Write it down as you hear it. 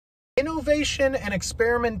Innovation and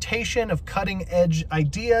experimentation of cutting-edge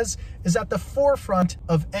ideas is at the forefront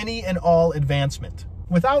of any and all advancement.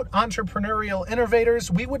 Without entrepreneurial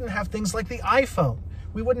innovators, we wouldn't have things like the iPhone,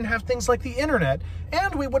 we wouldn't have things like the internet,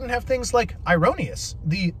 and we wouldn't have things like Ironius,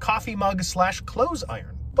 the coffee mug / clothes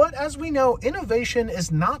iron. But as we know, innovation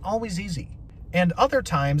is not always easy, and other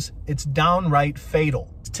times it's downright fatal.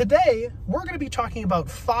 Today, we're going to be talking about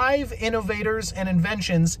 5 innovators and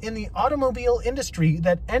inventions in the automobile industry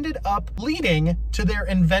that ended up leading to their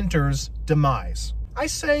inventors' demise. I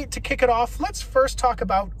say, to kick it off, let's first talk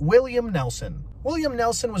about William Nelson. William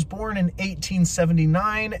Nelson was born in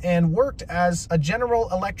 1879 and worked as a General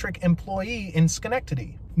Electric employee in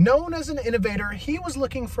Schenectady. Known as an innovator, he was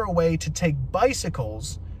looking for a way to take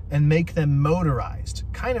bicycles and make them motorized,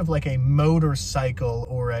 kind of like a motorcycle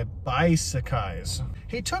or a bicycise.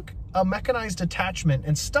 He took a mechanized attachment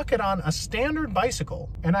and stuck it on a standard bicycle,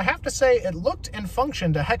 and I have to say it looked and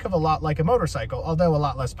functioned a heck of a lot like a motorcycle, although a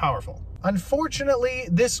lot less powerful. Unfortunately,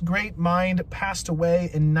 this great mind passed away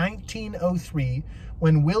in 1903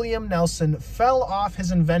 when William Nelson fell off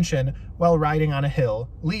his invention while riding on a hill,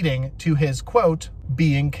 leading to his, quote,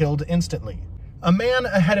 being killed instantly. A man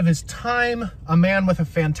ahead of his time, a man with a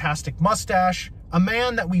fantastic mustache, a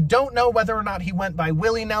man that we don't know whether or not he went by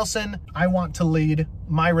Willie Nelson. I want to lead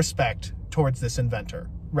my respect towards this inventor.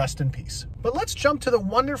 Rest in peace. But let's jump to the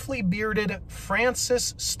wonderfully bearded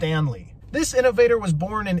Francis Stanley. This innovator was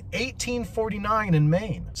born in 1849 in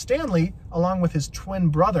Maine. Stanley, along with his twin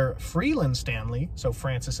brother, Freeland Stanley, so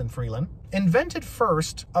Francis and Freeland, invented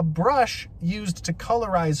first a brush used to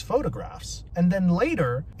colorize photographs, and then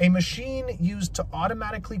later a machine used to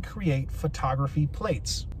automatically create photography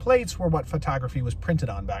plates. Plates were what photography was printed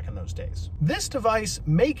on back in those days. This device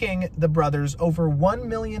making the brothers over $1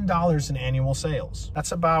 million in annual sales.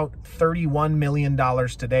 That's about $31 million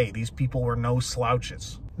today. These people were no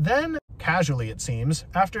slouches. Then, casually it seems,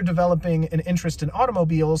 after developing an interest in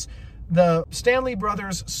automobiles, the Stanley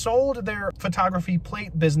brothers sold their photography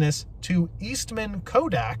plate business to Eastman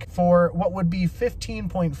Kodak for what would be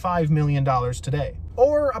 $15.5 million today,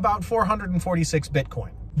 or about 446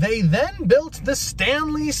 Bitcoin. They then built the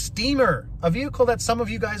Stanley Steamer, a vehicle that some of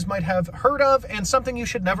you guys might have heard of and something you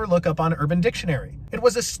should never look up on Urban Dictionary. It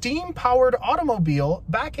was a steam-powered automobile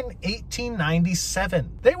back in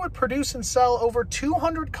 1897. They would produce and sell over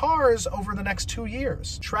 200 cars over the next 2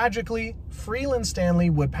 years. Tragically, Freeland Stanley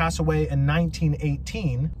would pass away in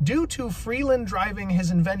 1918 due to Freeland driving his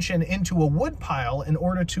invention into a woodpile in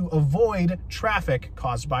order to avoid traffic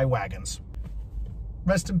caused by wagons.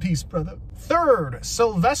 Rest in peace, brother. Third,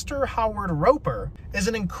 Sylvester Howard Roper is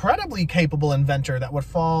an incredibly capable inventor that would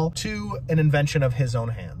fall to an invention of his own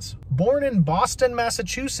hands. Born in Boston,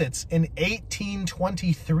 Massachusetts in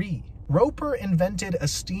 1823, Roper invented a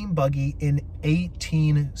steam buggy in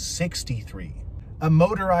 1863, a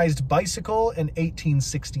motorized bicycle in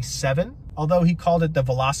 1867, although he called it the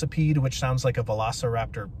Velocipede, which sounds like a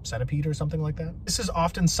Velociraptor centipede or something like that. This is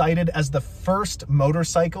often cited as the first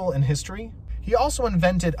motorcycle in history. He also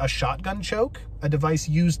invented a shotgun choke, a device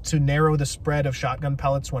used to narrow the spread of shotgun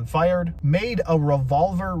pellets when fired, made a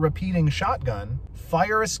revolver repeating shotgun,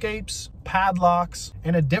 fire escapes, padlocks,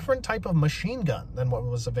 and a different type of machine gun than what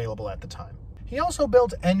was available at the time. He also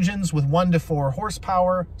built engines with 1 to 4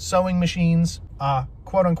 horsepower, sewing machines, a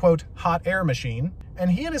quote-unquote hot air machine,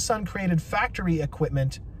 and he and his son created factory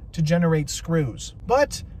equipment to generate screws.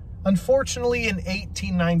 But unfortunately, in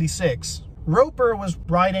 1896, Roper was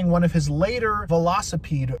riding one of his later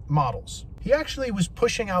Velocipede models. He actually was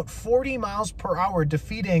pushing out 40 miles per hour,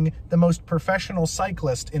 defeating the most professional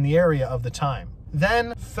cyclist in the area of the time.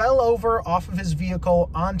 Then fell over off of his vehicle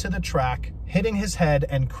onto the track, hitting his head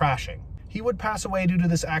and crashing. He would pass away due to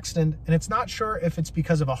this accident, and it's not sure if it's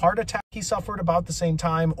because of a heart attack he suffered about the same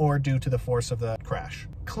time or due to the force of the crash.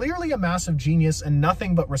 Clearly a massive genius and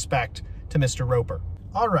nothing but respect to Mr. Roper.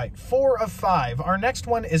 All right, 4 of 5. Our next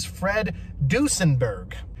one is Fred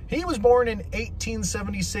Duesenberg. He was born in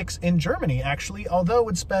 1876 in Germany, actually, although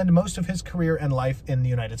would spend most of his career and life in the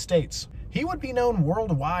United States. He would be known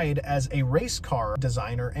worldwide as a race car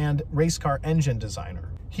designer and race car engine designer.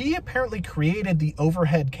 He apparently created the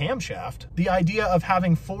overhead camshaft, the idea of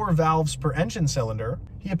having 4 valves per engine cylinder.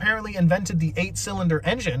 He apparently invented the 8-cylinder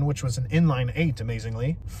engine, which was an inline 8,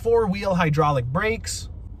 amazingly, 4-wheel hydraulic brakes,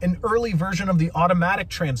 an early version of the automatic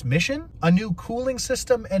transmission, a new cooling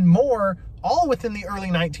system, and more, all within the early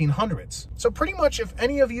 1900s. So pretty much if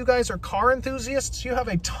any of you guys are car enthusiasts, you have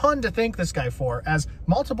a ton to thank this guy for, as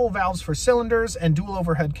multiple valves for cylinders and dual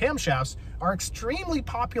overhead camshafts are extremely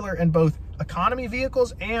popular in both economy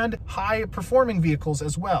vehicles and high-performing vehicles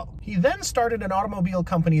as well. He then started an automobile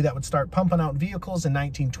company that would start pumping out vehicles in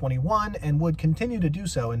 1921 and would continue to do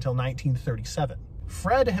so until 1937.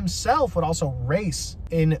 Fred himself would also race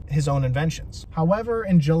in his own inventions. However,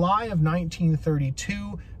 in July of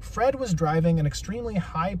 1932, Fred was driving an extremely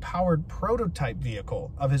high-powered prototype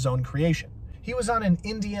vehicle of his own creation. He was on an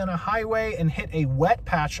Indiana highway and hit a wet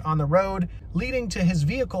patch on the road, leading to his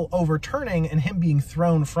vehicle overturning and him being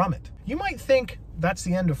thrown from it. You might think that's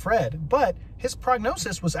the end of Fred, but his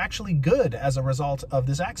prognosis was actually good as a result of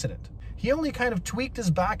this accident. He only kind of tweaked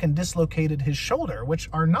his back and dislocated his shoulder, which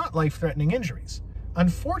are not life-threatening injuries.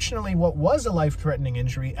 Unfortunately, what was a life-threatening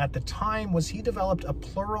injury at the time was he developed a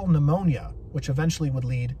pleural pneumonia, which eventually would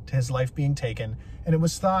lead to his life being taken, and it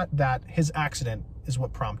was thought that his accident is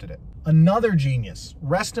what prompted it. Another genius.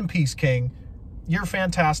 Rest in peace, King. You're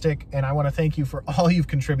fantastic, and I want to thank you for all you've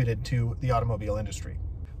contributed to the automobile industry.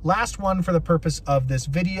 Last one for the purpose of this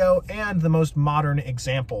video, and the most modern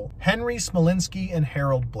example, Henry Smolinski and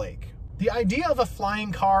Harold Blake. The idea of a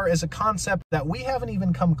flying car is a concept that we haven't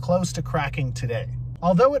even come close to cracking today.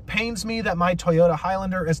 Although it pains me that my Toyota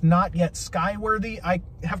Highlander is not yet skyworthy, I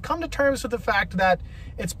have come to terms with the fact that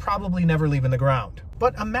it's probably never leaving the ground.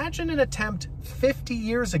 But imagine an attempt 50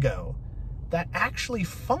 years ago that actually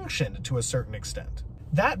functioned to a certain extent.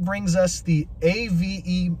 That brings us the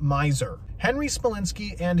AVE Miser. Henry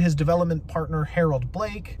Smolinski and his development partner Harold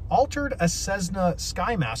Blake altered a Cessna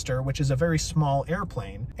Skymaster, which is a very small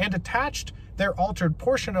airplane, and attached their altered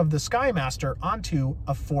portion of the Skymaster onto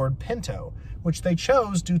a Ford Pinto, which they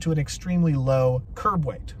chose due to an extremely low curb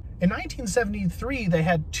weight. In 1973, they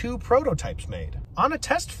had 2 prototypes made. On a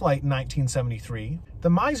test flight in 1973, the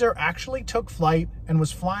Miser actually took flight and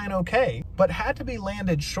was flying okay, but had to be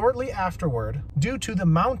landed shortly afterward due to the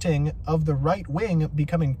mounting of the right wing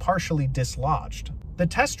becoming partially dislodged. The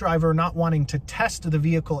test driver, not wanting to test the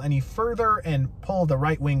vehicle any further and pull the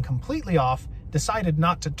right wing completely off, decided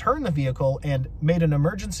not to turn the vehicle and made an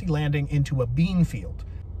emergency landing into a bean field.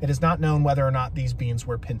 It is not known whether or not these beans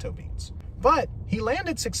were pinto beans. But he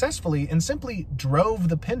landed successfully and simply drove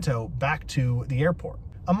the Pinto back to the airport.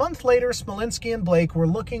 A month later, Smolinski and Blake were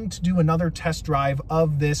looking to do another test drive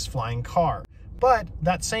of this flying car, but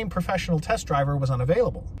that same professional test driver was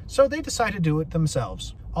unavailable, so they decided to do it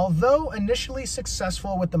themselves. Although initially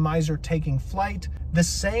successful with the Miser taking flight, the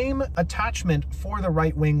same attachment for the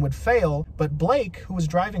right wing would fail, but Blake, who was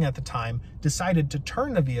driving at the time, decided to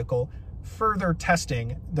turn the vehicle, further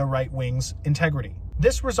testing the right wing's integrity.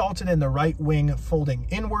 This resulted in the right wing folding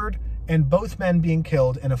inward and both men being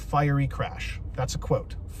killed in a fiery crash. That's a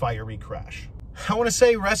quote, fiery crash. I want to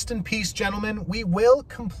say rest in peace, gentlemen. We will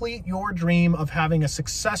complete your dream of having a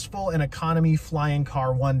successful and economy flying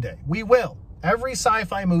car one day. We will. Every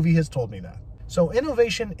sci-fi movie has told me that. So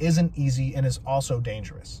innovation isn't easy and is also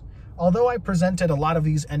dangerous. Although I presented a lot of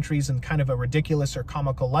these entries in kind of a ridiculous or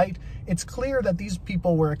comical light, it's clear that these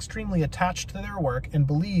people were extremely attached to their work and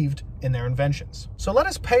believed in their inventions. So let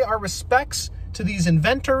us pay our respects to these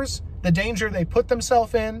inventors, the danger they put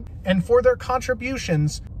themselves in, and for their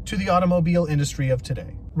contributions to the automobile industry of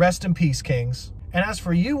today. Rest in peace, Kings. And as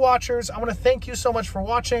for you watchers, I want to thank you so much for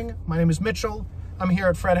watching. My name is Mitchell. I'm here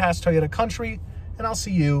at Fred Haas Toyota Country, and I'll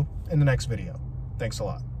see you in the next video. Thanks a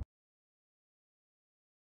lot.